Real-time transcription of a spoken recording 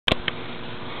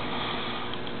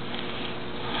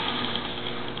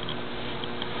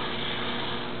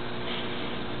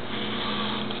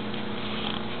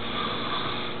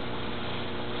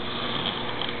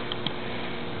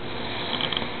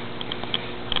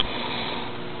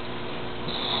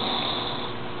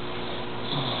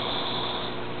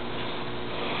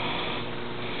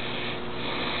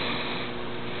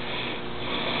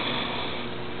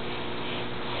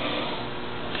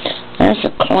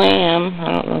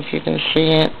if you can see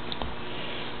it.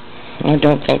 I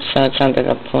don't think so. It's under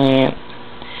the plant.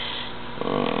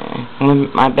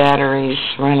 My battery's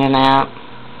running out.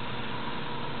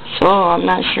 So I'm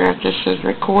not sure if this is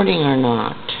recording or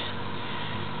not.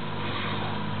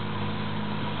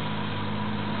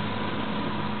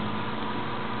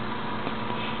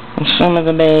 And some of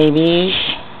the babies,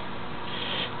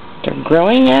 they're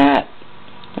growing up.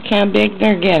 Look how big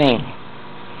they're getting.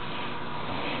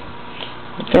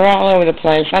 But they're all over the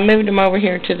place. I moved them over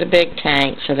here to the big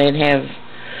tank so they'd have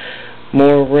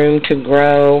more room to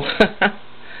grow.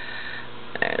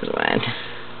 There's one.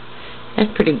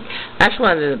 That's pretty. That's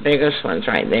one of the biggest ones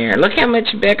right there. Look how much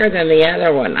bigger than the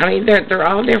other one. I mean, they're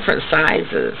all different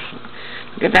sizes.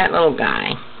 Look at that little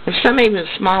guy. There's some even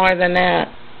smaller than that.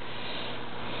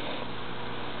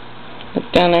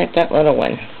 Look down there at that little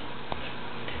one.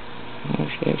 I don't know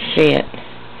if you can see it.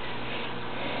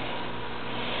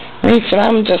 I mean, some of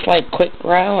them just like quick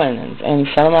growing, and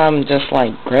some of them just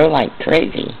like grow like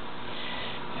crazy.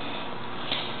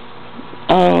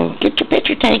 Oh, get your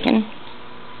picture taken.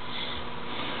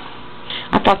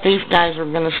 I thought these guys were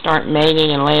going to start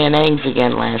mating and laying eggs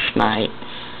again last night,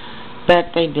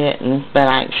 but they didn't. But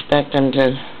I expect them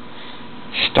to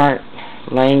start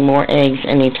laying more eggs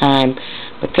anytime.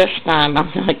 But this time,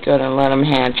 I'm not going to let them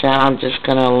hatch out. I'm just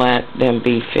going to let them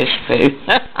be fish food.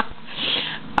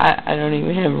 I don't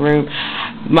even have room.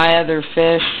 My other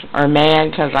fish are mad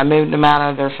because I moved them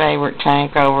out of their favorite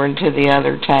tank over into the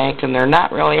other tank, and they're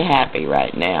not really happy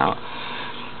right now.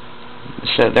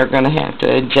 So they're going to have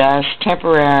to adjust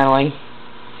temporarily.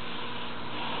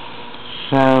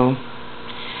 So,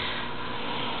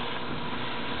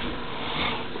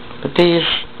 but these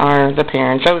are the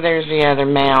parents. Oh, there's the other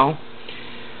male.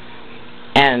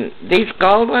 And these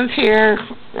gold ones here,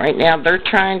 right now, they're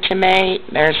trying to mate.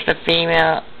 There's the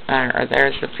female, or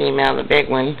there's the female, the big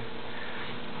one.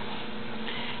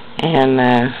 And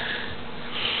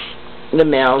the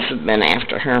males have been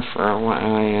after her for a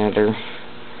while. Yeah,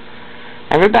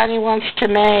 everybody wants to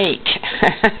mate.